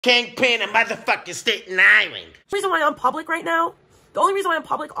Kingpin of motherfucking Staten Island. The reason why I'm public right now, the only reason why I'm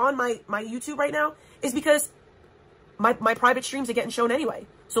public on my YouTube right now is because my private streams are getting shown anyway.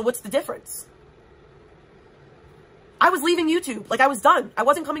 So what's the difference? I was leaving YouTube. Like, I was done. I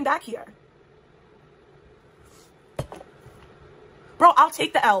wasn't coming back here. Bro, I'll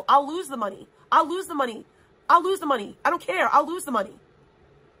take the L. I'll lose the money. I'll lose the money. I'll lose the money. I don't care. I'll lose the money.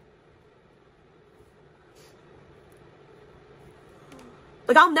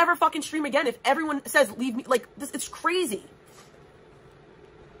 Like, I'll never fucking stream again if everyone says leave me. Like, this, it's crazy.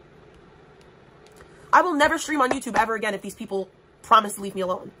 I will never stream on YouTube ever again if these people promise to leave me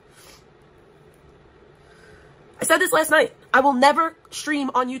alone. I said this last night. I will never stream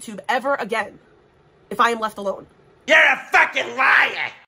on YouTube ever again if I am left alone. You're a fucking liar!